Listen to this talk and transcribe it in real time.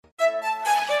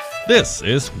This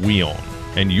is WION,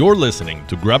 and you're listening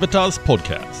to Gravitas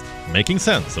podcast, making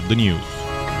sense of the news.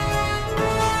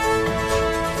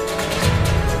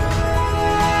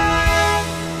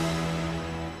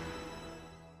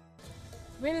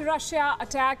 Will Russia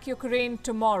attack Ukraine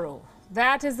tomorrow?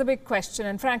 That is the big question,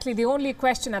 and frankly, the only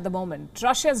question at the moment.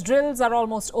 Russia's drills are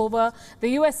almost over. The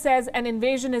US says an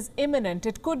invasion is imminent.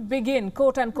 It could begin,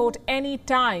 quote unquote, any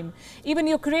time. Even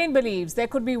Ukraine believes there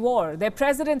could be war. Their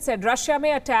president said Russia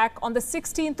may attack on the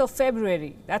 16th of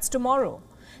February. That's tomorrow.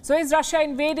 So is Russia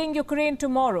invading Ukraine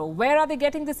tomorrow? Where are they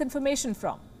getting this information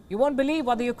from? You won't believe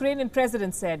what the Ukrainian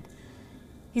president said.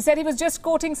 He said he was just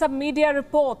quoting some media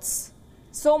reports.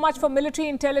 So much for military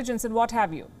intelligence and what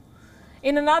have you.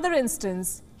 In another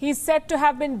instance, he's said to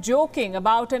have been joking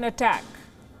about an attack.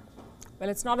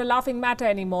 Well, it's not a laughing matter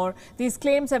anymore. These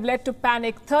claims have led to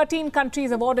panic. 13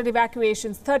 countries have ordered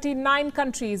evacuations. 39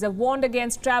 countries have warned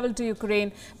against travel to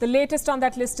Ukraine. The latest on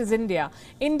that list is India.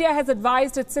 India has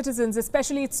advised its citizens,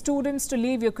 especially its students, to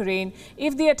leave Ukraine.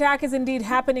 If the attack is indeed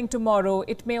happening tomorrow,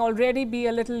 it may already be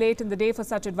a little late in the day for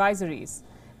such advisories.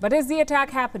 But is the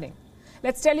attack happening?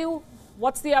 Let's tell you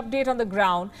what's the update on the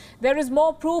ground. There is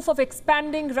more proof of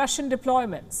expanding Russian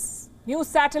deployments. New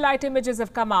satellite images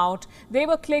have come out. They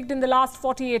were clicked in the last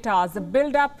 48 hours. The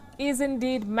buildup is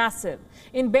indeed massive.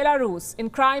 In Belarus, in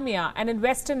Crimea, and in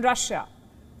western Russia,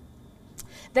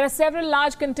 there are several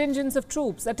large contingents of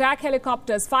troops, attack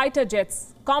helicopters, fighter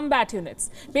jets, combat units,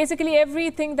 basically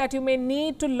everything that you may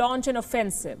need to launch an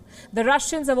offensive. The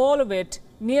Russians have all of it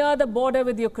near the border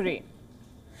with Ukraine.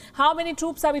 How many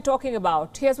troops are we talking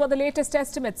about? Here's what the latest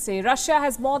estimates say. Russia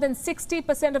has more than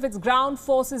 60% of its ground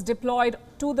forces deployed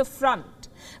to the front.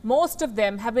 Most of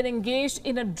them have been engaged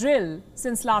in a drill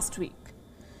since last week.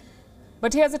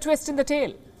 But here's a twist in the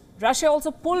tale. Russia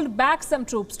also pulled back some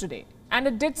troops today, and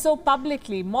it did so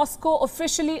publicly. Moscow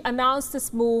officially announced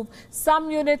this move.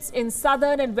 Some units in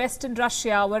southern and western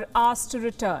Russia were asked to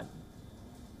return.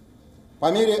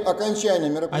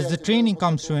 As the training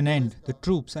comes to an end, the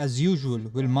troops, as usual,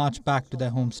 will march back to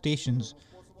their home stations.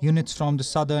 Units from the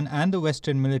southern and the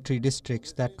western military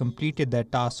districts that completed their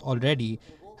tasks already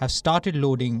have started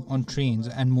loading on trains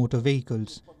and motor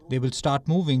vehicles. They will start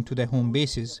moving to their home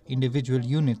bases. Individual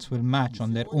units will march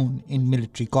on their own in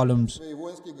military columns.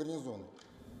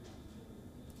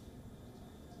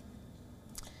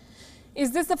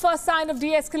 Is this the first sign of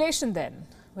de-escalation then?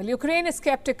 Well, Ukraine is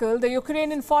skeptical. The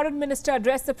Ukrainian foreign minister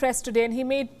addressed the press today and he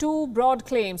made two broad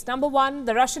claims. Number one,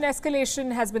 the Russian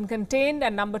escalation has been contained.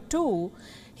 And number two,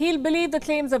 he'll believe the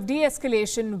claims of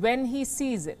de-escalation when he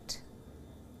sees it.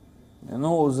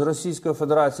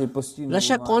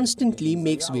 Russia constantly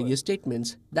makes various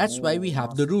statements. That's why we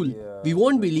have the rule. We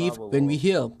won't believe when we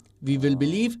hear. We will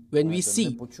believe when we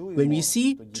see. When we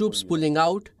see troops pulling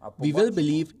out, we will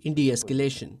believe in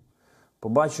de-escalation.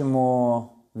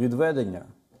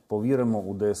 Повіримо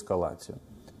у деескалацію.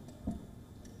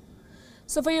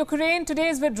 So for Ukraine,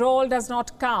 today's withdrawal does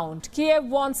not count. Kiev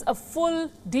wants a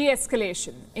full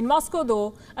de-escalation. In Moscow,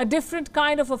 though, a different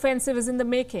kind of offensive is in the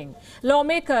making.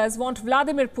 Lawmakers want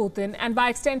Vladimir Putin, and by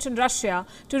extension Russia,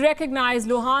 to recognize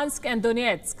Luhansk and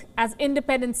Donetsk as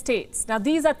independent states. Now,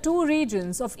 these are two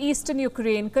regions of eastern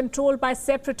Ukraine controlled by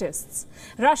separatists.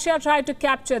 Russia tried to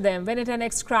capture them when it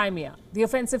annexed Crimea. The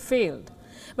offensive failed.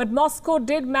 But Moscow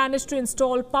did manage to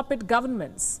install puppet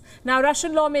governments. Now,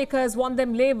 Russian lawmakers want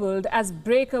them labeled as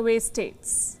breakaway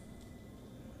states.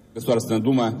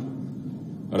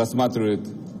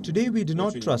 Today, we do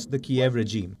not trust the Kiev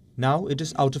regime. Now it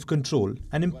is out of control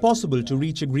and impossible to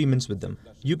reach agreements with them.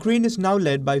 Ukraine is now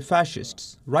led by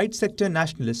fascists, right sector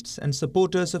nationalists, and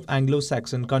supporters of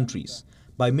Anglo-Saxon countries.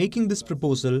 By making this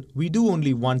proposal, we do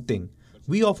only one thing.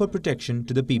 We offer protection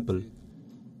to the people.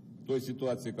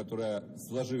 The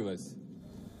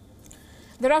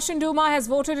Russian Duma has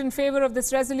voted in favor of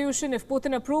this resolution. If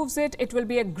Putin approves it, it will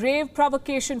be a grave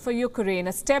provocation for Ukraine,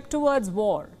 a step towards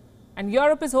war. And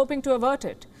Europe is hoping to avert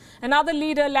it. Another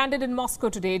leader landed in Moscow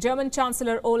today, German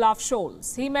Chancellor Olaf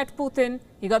Scholz. He met Putin.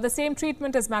 He got the same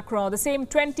treatment as Macron, the same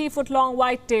 20-foot-long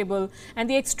white table, and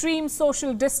the extreme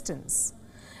social distance.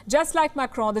 Just like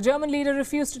Macron, the German leader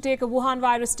refused to take a Wuhan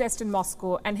virus test in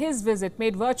Moscow, and his visit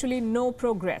made virtually no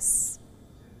progress.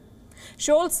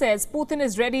 Scholz says Putin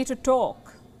is ready to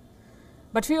talk,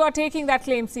 but few are taking that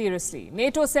claim seriously.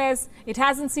 NATO says it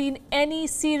hasn't seen any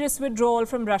serious withdrawal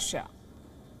from Russia.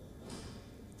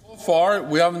 So far,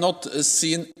 we have not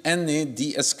seen any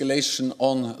de-escalation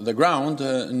on the ground,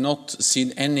 not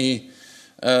seen any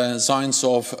signs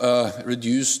of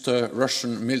reduced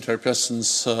Russian military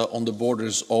presence on the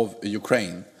borders of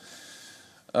Ukraine.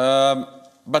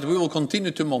 But we will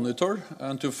continue to monitor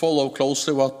and to follow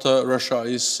closely what Russia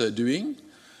is doing.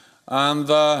 And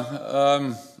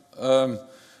the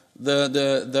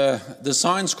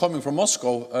signs coming from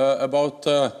Moscow about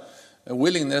a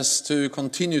willingness to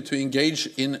continue to engage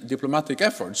in diplomatic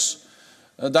efforts,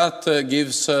 that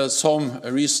gives some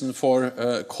reason for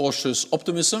cautious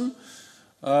optimism.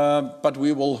 But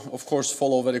we will, of course,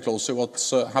 follow very closely what's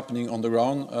happening on the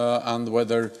ground and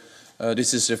whether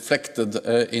this is reflected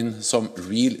in some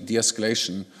real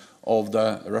de-escalation of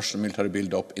the Russian military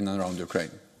build-up in and around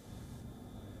Ukraine.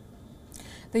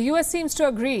 The US seems to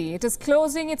agree. It is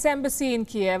closing its embassy in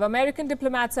Kiev. American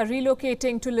diplomats are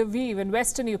relocating to Lviv in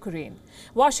western Ukraine.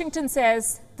 Washington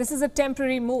says this is a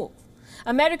temporary move.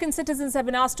 American citizens have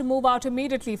been asked to move out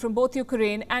immediately from both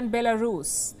Ukraine and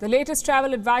Belarus. The latest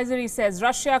travel advisory says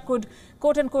Russia could,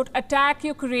 quote-unquote, attack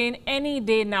Ukraine any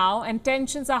day now, and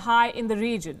tensions are high in the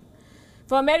region.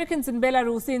 For Americans in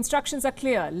Belarus, the instructions are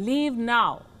clear. Leave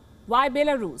now. Why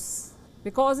Belarus?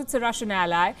 Because it's a Russian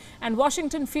ally, and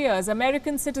Washington fears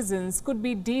American citizens could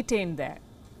be detained there.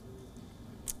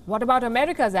 What about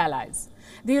America's allies?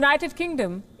 The United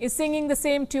Kingdom is singing the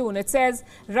same tune. It says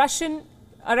a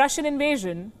Russian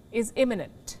invasion is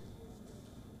imminent.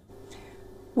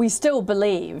 We still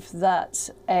believe that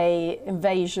an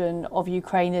invasion of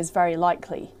Ukraine is very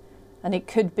likely, and it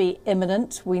could be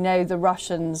imminent. We know the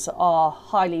Russians are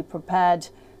highly prepared,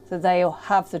 that they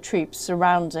have the troops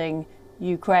surrounding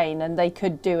Ukraine, and they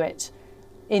could do it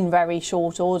in very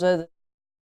short order.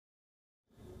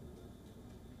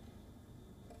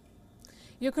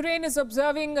 Ukraine is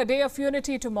observing a day of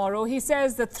unity tomorrow. He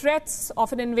says the threats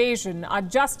of an invasion are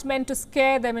just meant to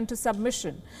scare them into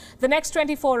submission. The next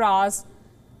 24 hours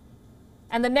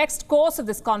and the next course of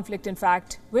this conflict, in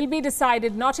fact, will be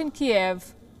decided not in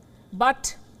Kiev,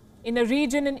 but in a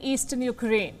region in eastern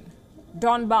Ukraine,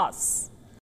 Donbass.